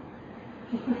with them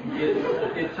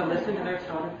is to listen to their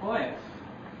tone of voice.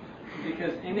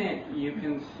 Because in it you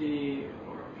can see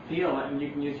or feel it, and you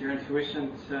can use your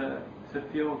intuition to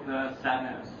feel the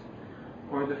sadness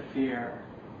or the fear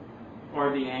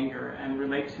or the anger and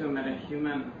relate to them at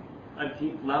a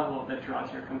deep level that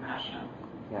draws your compassion.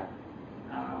 Yeah.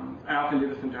 I often do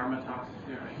this in Dharma talks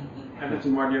too. I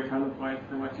listen more to your tone of voice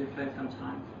than what you say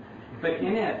sometimes. But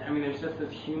in it, I mean, there's just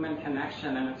this human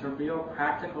connection, and it's a real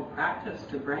practical practice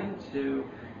to bring to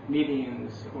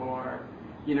meetings or,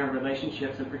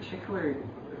 relationships, and particularly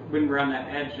when we're on that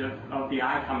edge of the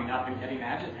I coming up and getting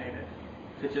agitated,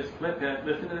 to just flip it,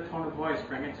 listen to the tone of voice,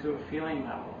 bring it to a feeling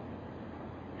level,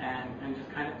 and just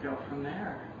kind of go from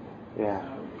there. Yeah.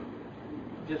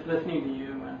 So just listening to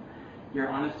you and your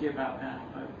honesty about that,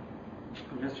 but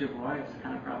just your voice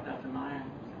kind of brought that to mind.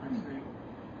 It's quite sweet.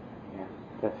 Yeah,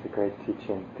 that's a great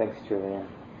teaching. Thanks, Julian.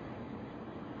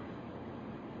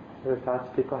 Other thoughts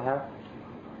people have?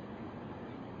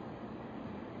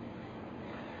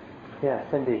 Yeah,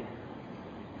 Cindy.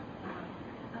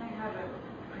 I have a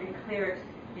pretty clear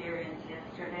experience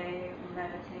yesterday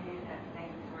meditating that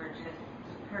things were just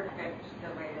perfect the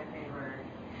way that they were.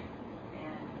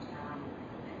 And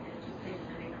it just seems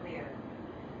really clear.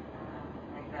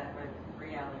 Like that was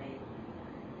reality.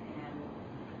 And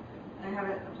I have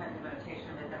it sometimes in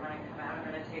meditation, but then when I come out of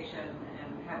meditation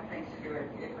and have things to do,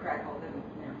 it crackles and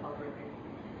falls really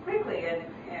quickly. And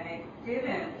it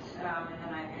didn't. And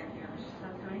then I just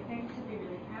saw so many things to be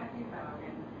really happy about.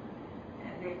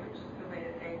 And they were just the way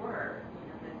that they were.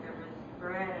 That there was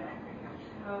bread and I could have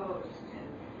toast, and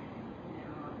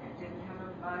I didn't have a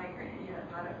migraine. A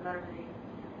lot of really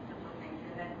simple things.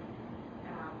 And then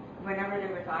whenever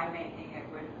there was eye making, it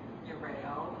would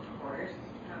derail, of course.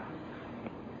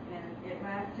 And it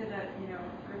lasted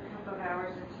for a couple of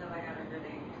hours until I got a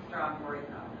really strong worry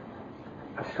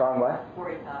thought. A strong what?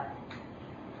 Worry thought.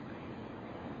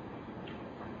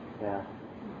 Yeah.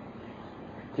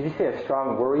 Did you say a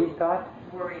strong worry thought?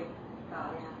 Worry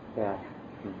thought. Yeah.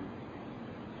 Mm-hmm.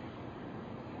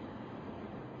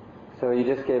 So you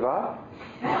just gave up?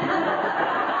 No,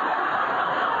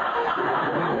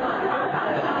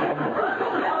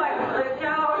 I flipped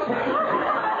out.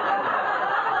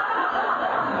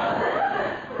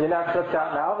 You're not flipped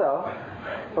out now, though.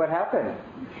 What happened?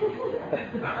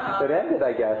 It ended,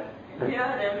 I guess.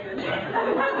 Yeah, it ended.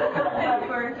 That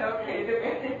worked okay to me.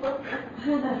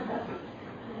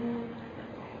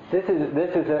 This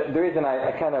is the reason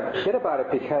I kind of shit about it,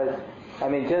 because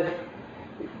just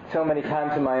so many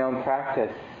times in my own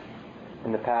practice,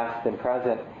 in the past and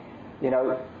present,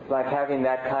 like having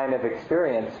that kind of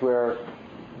experience where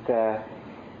the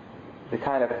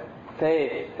kind of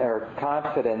faith or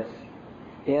confidence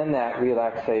in that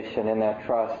relaxation, in that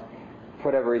trust, for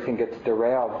whatever reason gets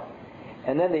derailed.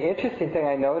 And then the interesting thing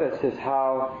I notice is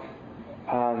how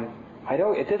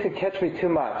it doesn't catch me too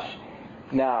much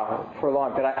now for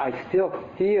long, but I still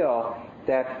feel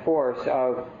that force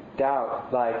of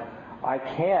doubt, like I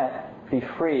can't be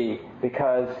free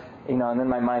because, and then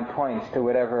my mind points to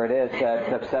whatever it is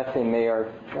that's obsessing me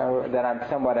or that I'm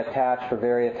somewhat attached or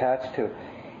very attached to.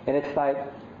 And it's like,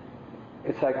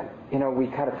 we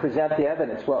kind of present the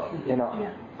evidence. Well,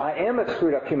 I am a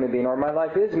screwed up human being, or my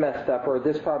life is messed up, or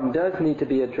this problem does need to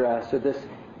be addressed, or this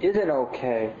isn't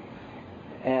okay.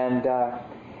 And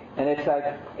it's like,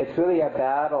 it's really a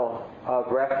battle of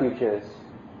refuges.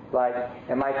 Like,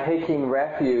 am I taking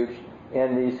refuge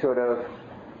in the sort of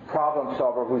problem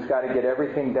solver who's got to get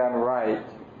everything done right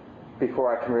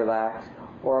before I can relax?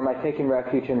 Or am I taking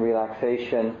refuge in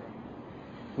relaxation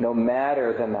no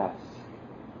matter the mess?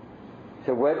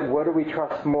 So what do we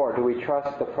trust more? Do we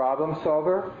trust the problem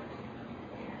solver?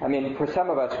 For some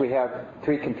of us, we have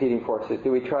three competing forces.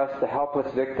 Do we trust the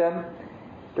helpless victim?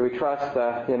 Do we trust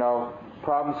the,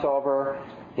 problem solver,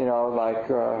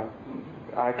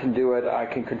 I can do it, I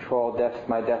can control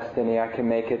my destiny, I can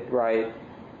make it right?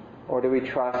 Or do we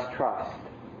trust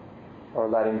or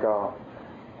letting go?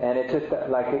 And it's just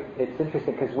it's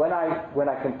interesting, because when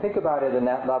I can think about it in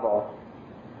that level,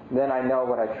 then I know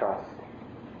what I trust.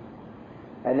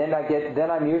 And then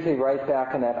I'm usually right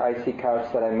back on that icy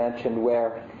couch that I mentioned,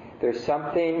 where there's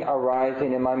something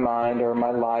arising in my mind or my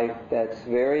life that's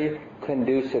very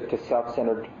conducive to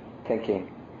self-centered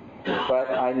thinking.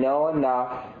 But I know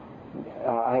enough,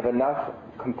 I have enough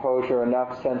composure,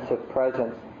 enough sense of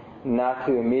presence not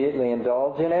to immediately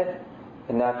indulge in it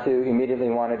and not to immediately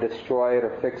want to destroy it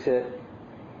or fix it.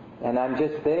 And I'm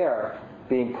just there,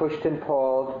 being pushed and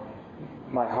pulled,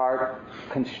 my heart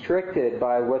constricted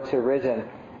by what's arisen,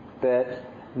 but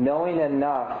knowing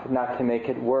enough not to make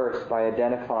it worse by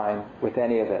identifying with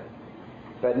any of it,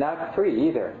 but not free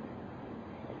either.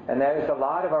 And that is a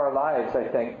lot of our lives, I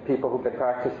think, people who've been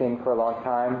practicing for a long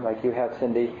time, like you have,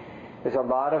 Cindy. There's a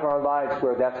lot of our lives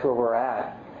where that's where we're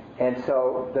at. And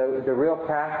so the real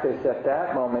practice at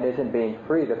that moment isn't being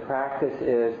free. The practice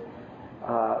is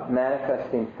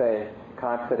manifesting faith,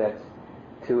 confidence,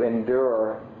 to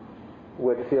endure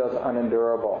would feel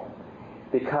unendurable,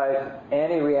 because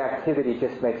any reactivity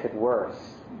just makes it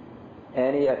worse.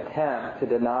 Any attempt to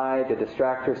deny, to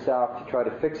distract yourself, to try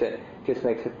to fix it, just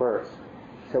makes it worse.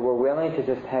 So we're willing to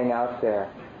just hang out there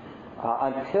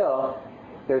until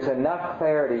there's enough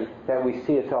clarity that we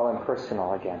see it's all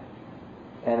impersonal again.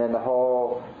 And then the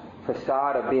whole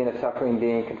facade of being a suffering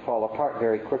being can fall apart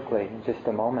very quickly in just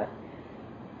a moment.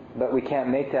 But we can't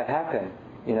make that happen.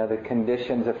 The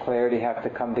conditions of clarity have to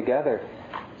come together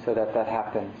so that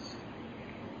happens.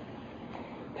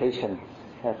 Patience.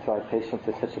 That's why patience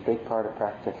is such a big part of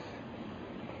practice.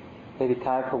 Maybe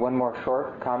time for one more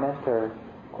short comment or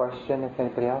question, if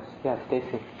anybody else? Yeah,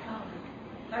 Stacy.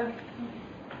 I've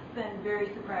been very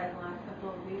surprised in the last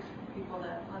couple of weeks from people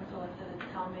that unsolicited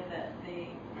tell me that they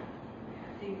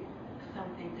see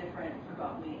something different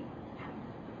about me.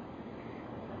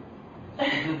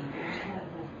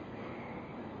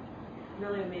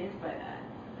 Really amazed by that,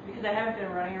 because I haven't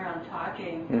been running around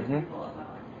talking to people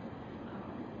about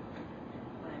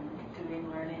what I'm doing,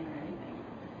 learning, or anything.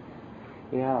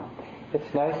 Yeah,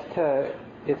 it's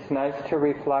nice to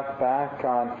reflect back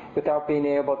on, without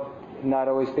not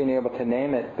always being able to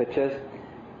name it, but just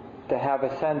to have a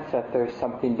sense that there's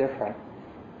something different.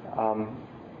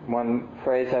 One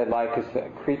phrase I like is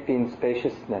creeping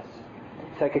spaciousness.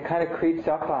 It's like it kind of creeps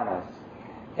up on us,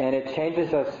 and it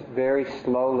changes us very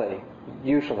slowly,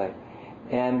 usually.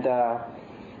 And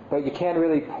but you can't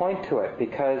really point to it,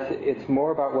 because it's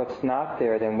more about what's not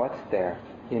there than what's there.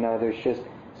 There's just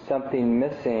something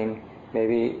missing,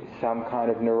 maybe some kind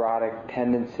of neurotic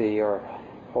tendency or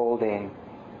holding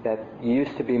that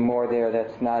used to be more there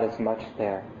that's not as much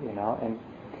there, and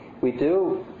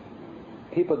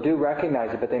people do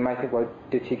recognize it, but they might think, well,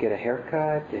 did she get a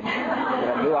haircut? Did she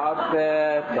get a new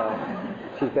outfit?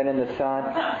 She's been in the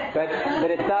sun. But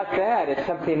it's not that, it's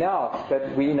something else. But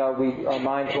our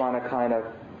minds want to kind of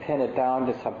pin it down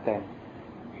to something.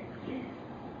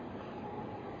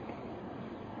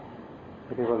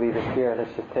 Maybe we'll leave it here.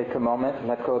 Let's just take a moment and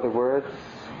let go of the words.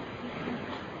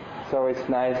 It's always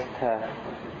nice to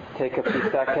take a few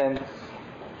seconds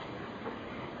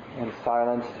in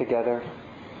silence together.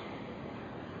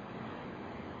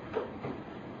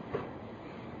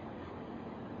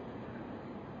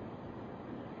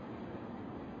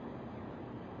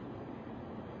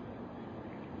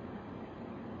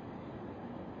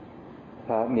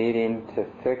 Without needing to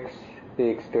fix the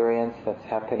experience that's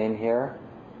happening here.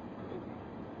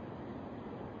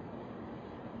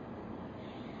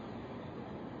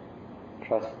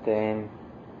 Trusting,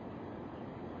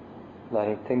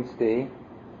 letting things be.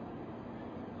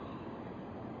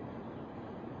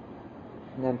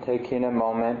 And then taking a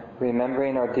moment,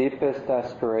 remembering our deepest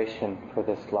aspiration for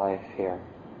this life here.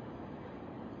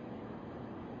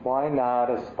 Why not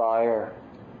aspire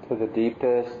to the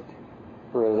deepest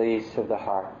release of the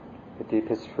heart, the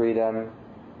deepest freedom,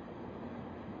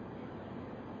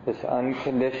 this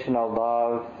unconditional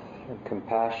love and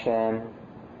compassion,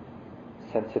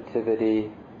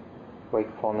 sensitivity,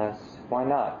 wakefulness? Why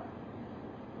not?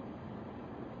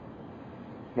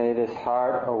 May this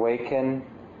heart awaken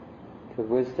to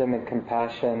wisdom and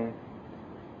compassion.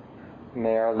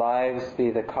 May our lives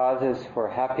be the causes for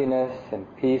happiness and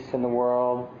peace in the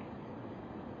world,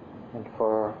 and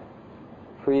for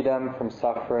freedom from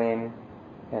suffering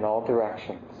in all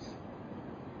directions.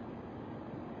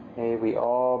 May we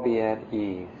all be at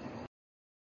ease.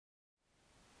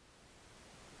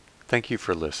 Thank you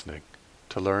for listening.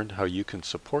 To learn how you can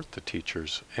support the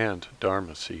teachers and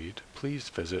Dharma Seed, please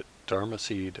visit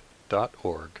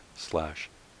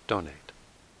dharmaseed.org/donate.